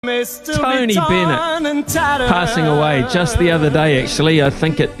Tony Bennett passing away just the other day, actually, I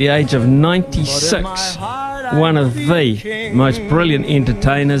think at the age of 96. One of the most brilliant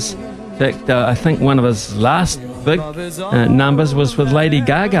entertainers. In fact, I think one of his last big numbers was with Lady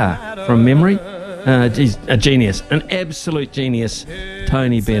Gaga, from memory. He's a genius, an absolute genius,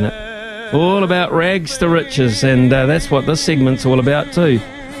 Tony Bennett. All about rags to riches, and that's what this segment's all about too.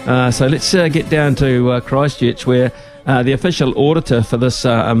 So let's get down to Christchurch, where the official auditor for this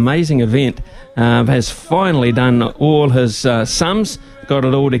amazing event has finally done all his sums, got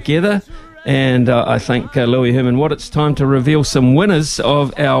it all together, and I think, Louis Herman Watt, it's time to reveal some winners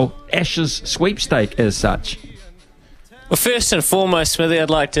of our Ashes sweepstake as such. Well, first and foremost, Smithy,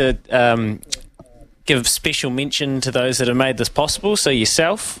 I'd like to give special mention to those that have made this possible. So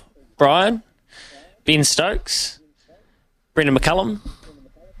yourself, Brian, Ben Stokes, Brendan McCullum,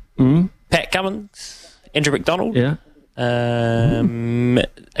 Pat Cummins, Andrew McDonald. Yeah.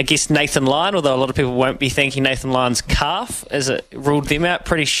 I guess Nathan Lyon, although a lot of people won't be thanking Nathan Lyon's calf as it ruled them out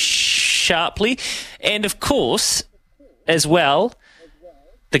pretty sharply. And of course, as well,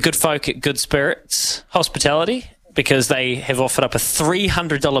 the good folk at Good Spirits Hospitality, because they have offered up a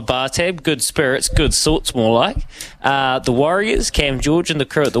 $300 bar tab. Good Spirits, good sorts, more like. The Warriors, Cam George and the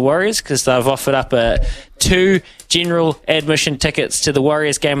crew at the Warriors, because they've offered up 2 general admission tickets to the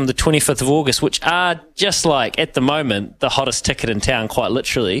Warriors game on the 25th of August, which are just like, at the moment, the hottest ticket in town, quite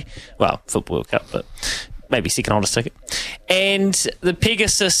literally. Well, Football World Cup, but maybe second hottest ticket. And the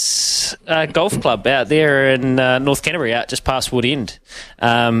Pegasus Golf Club out there in North Canterbury, out just past Wood End.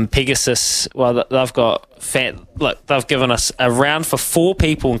 Pegasus, well, they've got they've given us a round for 4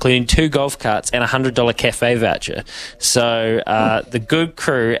 people, including 2 golf carts and a $100 cafe voucher. So the good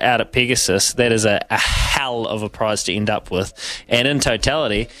crew out at Pegasus, that is a hell of a prize to end up with. And in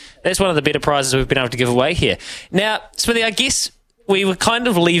totality, that's one of the better prizes we've been able to give away here. Now, Smithy, I guess we were kind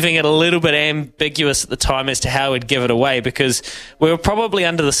of leaving it a little bit ambiguous at the time as to how we'd give it away, because we were probably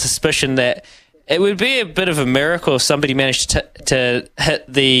under the suspicion that it would be a bit of a miracle if somebody managed to hit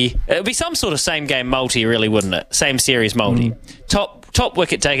the... It would be some sort of same-game multi, really, wouldn't it? Same series multi. Top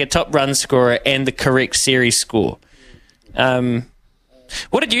wicket taker, top run scorer, and the correct series score.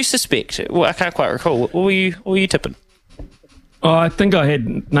 What did you suspect? Well, I can't quite recall. What were you tipping? Oh, I think I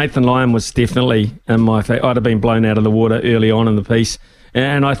had Nathan Lyon was definitely in my favour. I'd have been blown out of the water early on in the piece.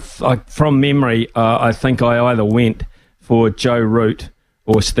 And I from memory, I think I either went for Joe Root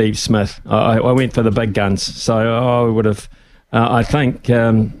or Steve Smith. I went for the big guns. So I would have, I think,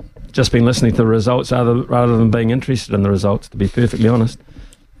 just been listening to the results rather than being interested in the results, to be perfectly honest.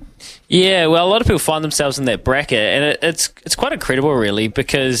 Yeah, well, a lot of people find themselves in that bracket, and it's quite incredible, really,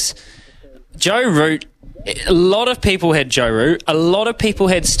 because Joe Root, a lot of people had Joe Root, a lot of people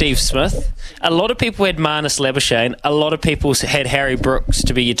had Steve Smith, a lot of people had Marnus Labuschagne, a lot of people had Harry Brooks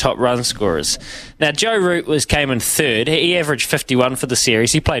to be your top run scorers. Now, Joe Root came in third. He averaged 51 for the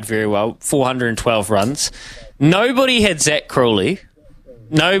series. He played very well, 412 runs. Nobody had Zach Crawley.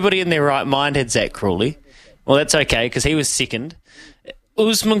 Nobody in their right mind had Zach Crawley. Well, that's okay, because he was second.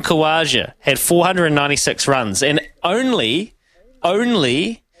 Usman Khawaja had 496 runs, and only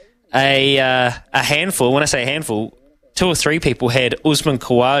a handful, when I say handful, 2 or 3 people had Usman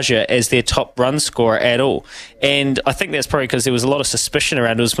Khawaja as their top run scorer at all. And I think that's probably because there was a lot of suspicion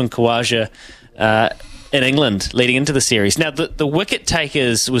around Usman Khawaja in England leading into the series. Now, the wicket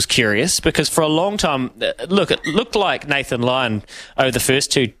takers was curious, because for a long time, it looked like Nathan Lyon over the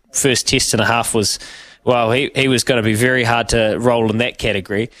first test and a half was... Well, he was going to be very hard to roll in that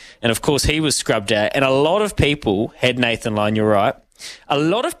category. And, of course, he was scrubbed out. And a lot of people had Nathan Lyon, you're right. A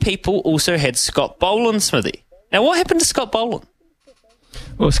lot of people also had Scott Boland, Smithy. Now, what happened to Scott Boland?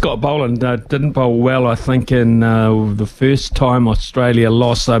 Well, Scott Boland didn't bowl well, I think, in the first time Australia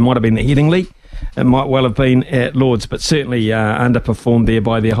lost. So it might have been the Headingley. It might well have been at Lords, but certainly underperformed there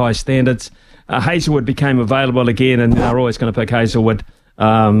by their high standards. Hazelwood became available again, and they're always going to pick Hazelwood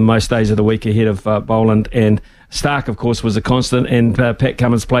most days of the week ahead of Boland. And Stark, of course, was a constant, and Pat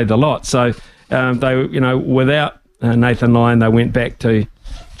Cummins played a lot. So they, without Nathan Lyon, they went back to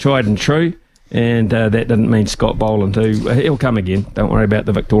tried and true, and that didn't mean Scott Boland, who he'll come again. Don't worry about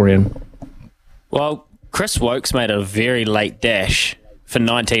the Victorian. Well, Chris Woakes made a very late dash for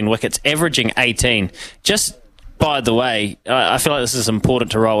 19 wickets, averaging 18. Just by the way, I feel like this is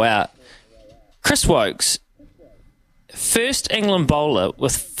important to roll out. Chris Woakes, first England bowler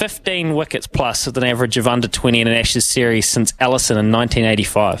with 15 wickets plus with an average of under 20 in an Ashes series since Ellison in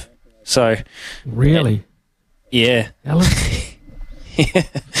 1985. So, really? Yeah. Ellison? Yeah.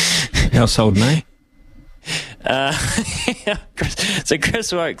 Household name? So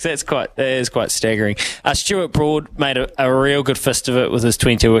Chris Woakes, that is quite staggering. Stuart Broad made a real good fist of it with his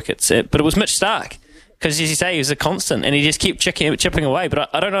 22 wickets, but it was Mitch Starc. Because, as you say, he was a constant, and he just kept chipping away. But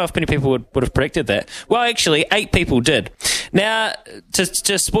I don't know if many people would have predicted that. Well, actually, 8 people did. Now,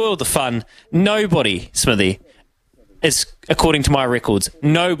 to spoil the fun, nobody, Smithy, is, according to my records,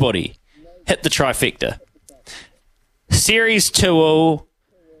 nobody hit the trifecta. Series 2-all,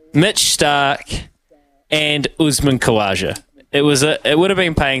 Mitch Starc, and Usman Khawaja. It would have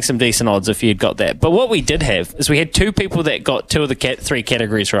been paying some decent odds if you'd got that. But what we did have is we had 2 people that got 2 of the 3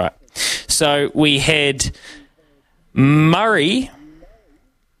 categories right. So we had Murray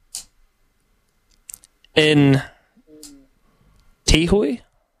in Tihui,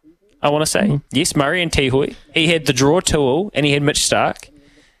 I want to say. Mm-hmm. Yes, Murray in Tihui. He had the draw 2-all, and he had Mitch Starc.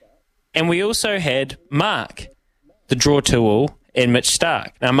 And we also had Mark, the draw 2-all, and Mitch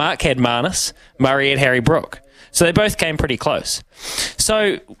Starc. Now, Mark had Marnus, Murray had Harry Brook. So they both came pretty close.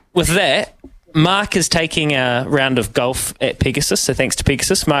 So with that, Mark is taking a round of golf at Pegasus. So thanks to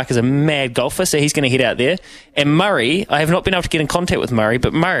Pegasus, Mark is a mad golfer, so he's going to head out there. And Murray, I have not been able to get in contact with Murray,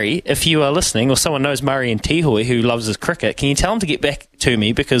 but Murray, if you are listening, or someone knows Murray in Tihui who loves his cricket, can you tell him to get back to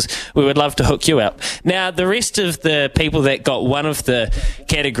me, because we would love to hook you up. Now, the rest of the people that got one of the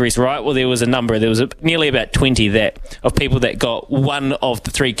categories right, well, there was a number. There was nearly about 20 of people that got one of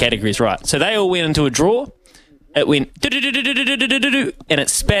the 3 categories right. So they all went into a draw. It went and it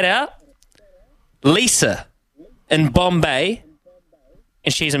spat out Lisa in Bombay,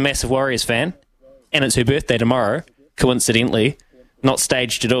 and she's a massive Warriors fan, and it's her birthday tomorrow, coincidentally, not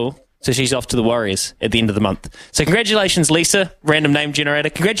staged at all, so she's off to the Warriors at the end of the month. So congratulations, Lisa, random name generator.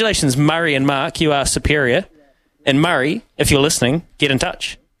 Congratulations, Murray and Mark, you are superior. And Murray, if you're listening, get in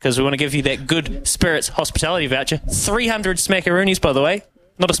touch, because we want to give you that Good Spirits hospitality voucher. 300 smackaroonies, by the way,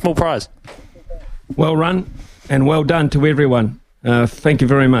 not a small prize. Well run. And well done to everyone. Thank you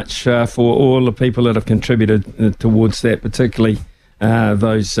very much for all the people that have contributed towards that, particularly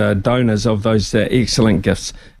those donors of those excellent gifts.